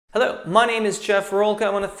Hello, my name is Jeff Rolka. I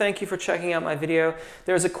want to thank you for checking out my video.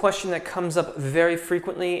 There's a question that comes up very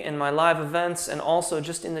frequently in my live events and also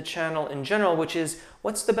just in the channel in general, which is,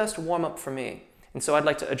 what's the best warm-up for me? And so I'd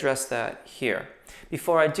like to address that here.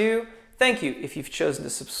 Before I do, thank you if you've chosen to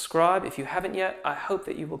subscribe. If you haven't yet, I hope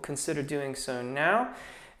that you will consider doing so now.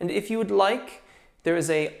 And if you would like, there is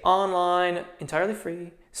an online, entirely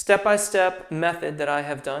free, step-by-step method that I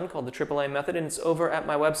have done called the AAA method, and it's over at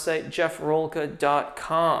my website,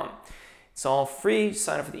 jeffrolka.com. It's all free.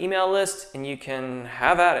 Sign up for the email list and you can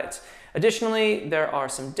have at it. Additionally, there are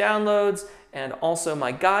some downloads and also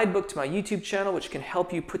my guidebook to my YouTube channel, which can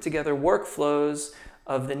help you put together workflows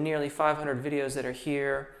of the nearly 500 videos that are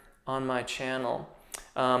here on my channel.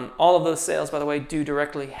 All of those sales, by the way, do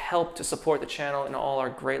directly help to support the channel and all are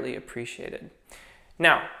greatly appreciated.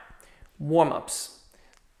 Now, warm-ups.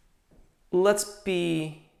 Let's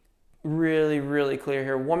be really clear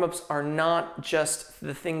here. Warm-ups are not just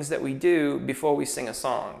the things that we do before we sing a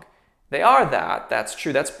song. They are that's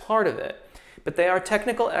true, that's part of it. But they are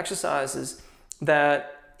technical exercises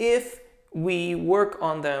that if we work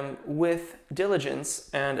on them with diligence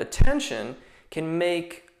and attention can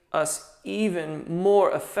make us even more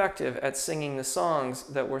effective at singing the songs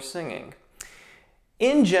that we're singing.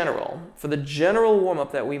 In general, for the general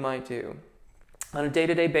warm-up that we might do, on a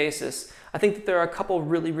day-to-day basis, I think that there are a couple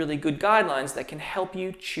really good guidelines that can help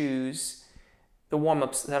you choose the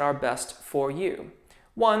warm-ups that are best for you.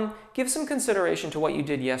 One, give some consideration to what you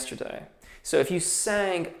did yesterday. So if you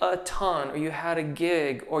sang a ton, or you had a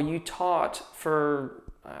gig, or you taught for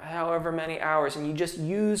however many hours and you just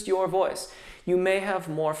used your voice, you may have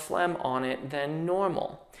more phlegm on it than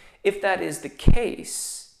normal. If that is the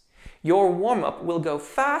case, your warm-up will go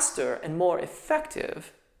faster and more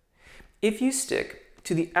effective if you stick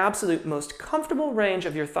to the absolute most comfortable range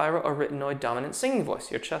of your thyroarytenoid dominant singing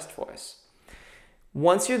voice, your chest voice.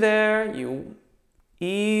 Once you're there, you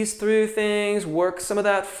ease through things, work some of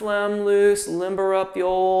that phlegm loose, limber up the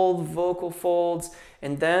old vocal folds,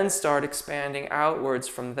 and then start expanding outwards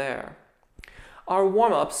from there. Our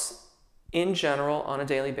warm-ups, in general, on a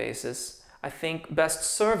daily basis, I think best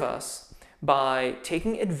serve us by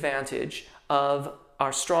taking advantage of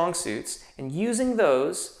our strong suits and using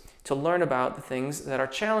those to learn about the things that are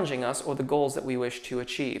challenging us or the goals that we wish to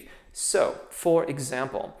achieve. So, for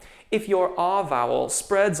example, if your ah vowel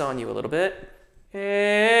spreads on you a little bit,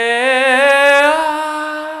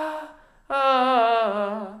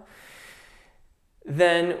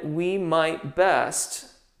 then we might best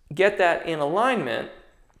get that in alignment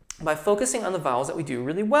by focusing on the vowels that we do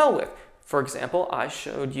really well with. For example, I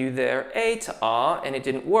showed you there A to ah and it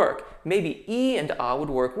didn't work. Maybe E and ah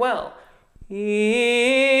would work well.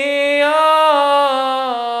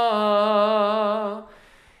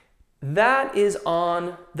 That is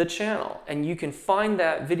on the channel, and you can find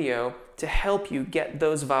that video to help you get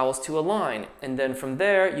those vowels to align. And then from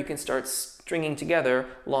there, you can start stringing together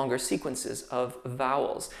longer sequences of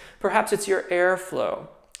vowels. Perhaps it's your airflow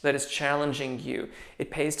that is challenging you.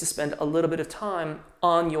 It pays to spend a little bit of time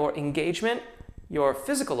on your engagement, your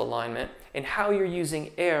physical alignment, and how you're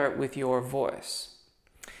using air with your voice.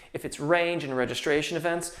 If it's range and registration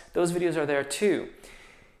events, those videos are there too.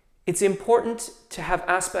 It's important to have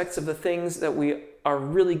aspects of the things that we are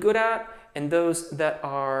really good at and those that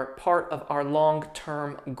are part of our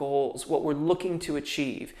long-term goals, what we're looking to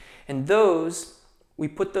achieve. And those, we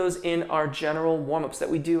put those in our general warm-ups that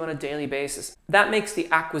we do on a daily basis. That makes the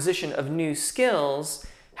acquisition of new skills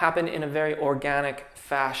happen in a very organic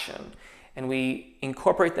fashion. And we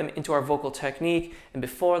incorporate them into our vocal technique, and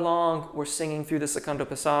before long, we're singing through the secondo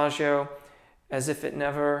passaggio as if it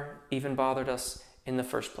never even bothered us in the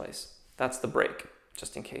first place. That's the break,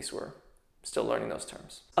 just in case we're still learning those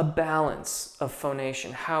terms. A balance of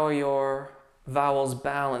phonation. How are your vowels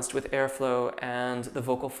balanced with airflow and the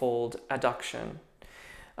vocal fold adduction?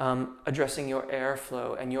 Addressing your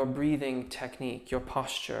airflow and your breathing technique, your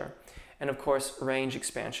posture, and of course, range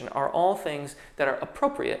expansion are all things that are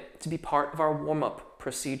appropriate to be part of our warm-up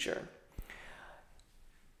procedure.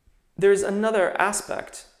 There's another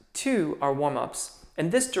aspect to our warm-ups,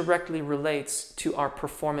 and this directly relates to our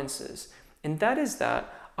performances, and that is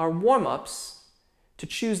that our warm-ups, to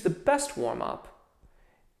choose the best warm-up,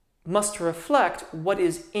 must reflect what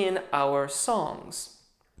is in our songs.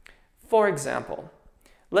 For example,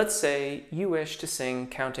 let's say you wish to sing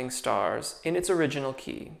Counting Stars in its original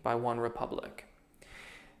key by OneRepublic.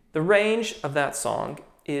 The range of that song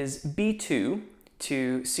is B2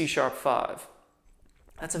 to C#5.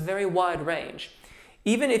 That's a very wide range.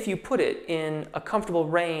 Even if you put it in a comfortable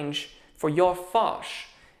range for your fosh,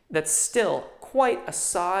 that's still quite a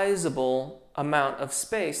sizable amount of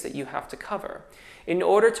space that you have to cover. In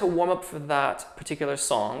order to warm up for that particular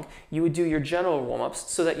song, you would do your general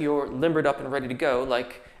warm-ups so that you're limbered up and ready to go,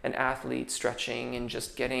 like an athlete stretching and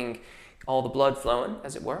just getting all the blood flowing,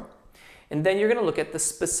 as it were. And then you're going to look at the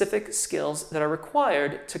specific skills that are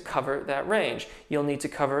required to cover that range. You'll need to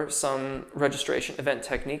cover some registration event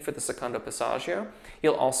technique for the secondo passaggio.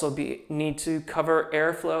 You'll also need to cover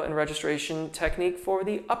airflow and registration technique for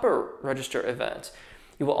the upper register event.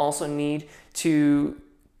 You will also need to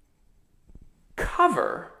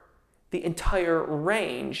cover the entire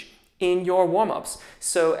range in your warm-ups.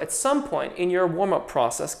 So at some point in your warm-up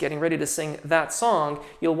process, getting ready to sing that song,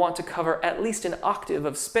 you'll want to cover at least an octave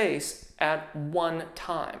of space at one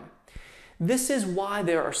time. This is why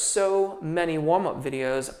there are so many warm-up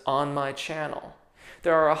videos on my channel.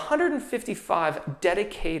 There are 155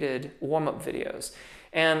 dedicated warm-up videos,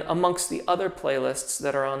 and amongst the other playlists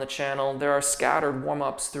that are on the channel, there are scattered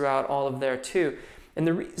warm-ups throughout all of there too. And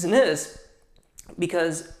the reason is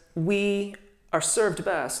because we are served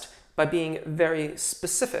best by being very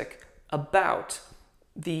specific about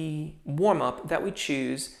the warm-up that we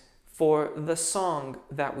choose for the song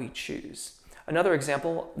that we choose. Another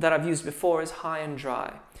example that I've used before is High and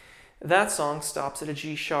Dry. That song stops at a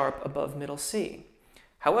G sharp above middle C.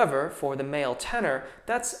 However, for the male tenor,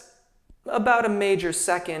 that's about a major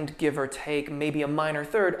second, give or take, maybe a minor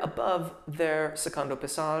third above their secondo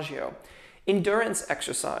passaggio. Endurance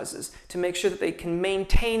exercises to make sure that they can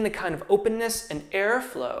maintain the kind of openness and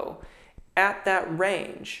airflow at that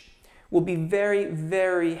range will be very,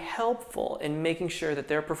 very helpful in making sure that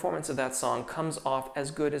their performance of that song comes off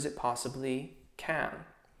as good as it possibly can.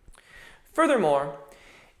 Furthermore,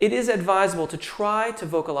 it is advisable to try to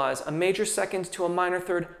vocalize a major second to a minor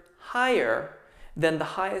third higher than the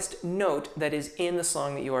highest note that is in the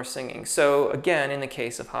song that you are singing. So again, in the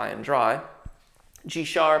case of High and Dry, G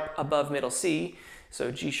sharp above middle C,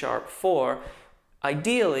 so G sharp 4.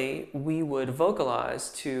 Ideally, we would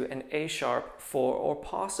vocalize to an A sharp 4 or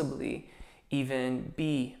possibly even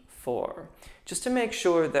B4, just to make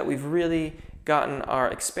sure that we've really gotten our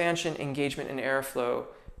expansion, engagement, and airflow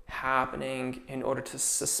happening in order to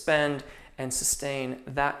suspend and sustain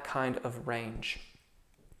that kind of range.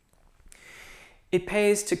 It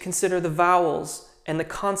pays to consider the vowels and the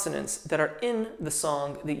consonants that are in the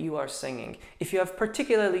song that you are singing. If you have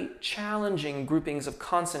particularly challenging groupings of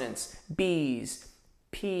consonants, B's,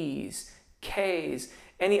 P's, K's,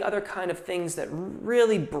 any other kind of things that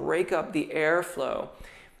really break up the airflow,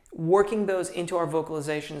 working those into our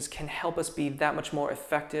vocalizations can help us be that much more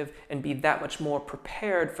effective and be that much more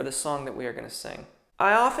prepared for the song that we are going to sing.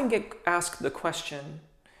 I often get asked the question,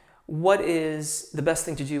 what is the best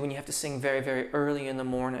thing to do when you have to sing very, very early in the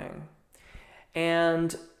morning?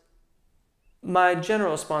 And my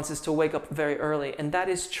general response is to wake up very early, and that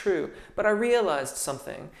is true. But I realized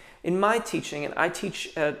something. In my teaching, and I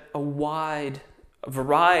teach at a wide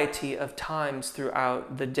variety of times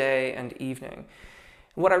throughout the day and evening,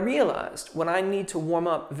 what I realized when I need to warm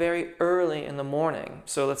up very early in the morning,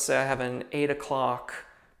 so let's say I have an 8 o'clock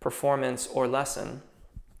performance or lesson,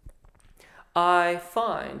 I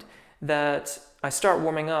find that I start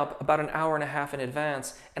warming up about an hour and a half in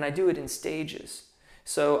advance, and I do it in stages.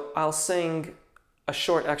 So I'll sing a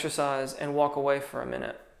short exercise and walk away for a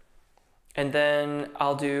minute. And then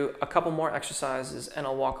I'll do a couple more exercises and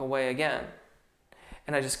I'll walk away again.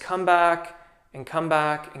 And I just come back and come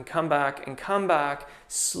back and come back and come back,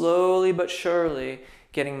 slowly but surely,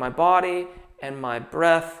 getting my body and my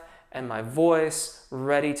breath and my voice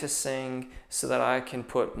ready to sing so that I can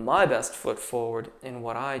put my best foot forward in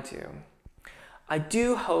what I do. I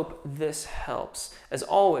do hope this helps. As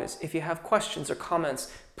always, if you have questions or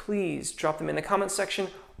comments, please drop them in the comment section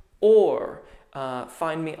or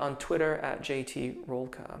find me on Twitter at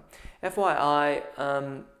JTRolka.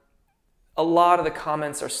 FYI, a lot of the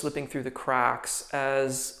comments are slipping through the cracks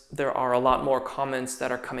as there are a lot more comments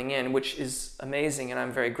that are coming in, which is amazing and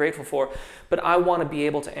I'm very grateful for, but I want to be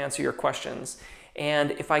able to answer your questions.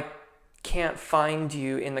 And if I can't find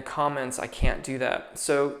you in the comments, I can't do that.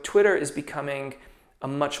 So Twitter is becoming a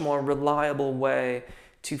much more reliable way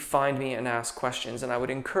to find me and ask questions, and I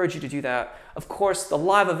would encourage you to do that. Of course, the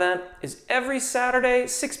live event is every Saturday,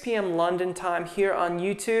 6 p.m. London time here on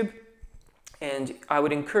YouTube, and I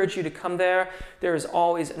would encourage you to come there. There is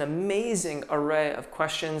always an amazing array of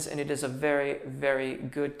questions, and it is a very, very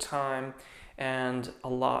good time, and a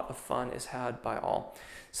lot of fun is had by all.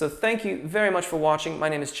 So thank you very much for watching. My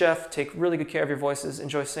name is Jeff. Take really good care of your voices,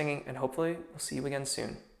 enjoy singing, and hopefully we'll see you again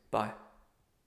soon. Bye.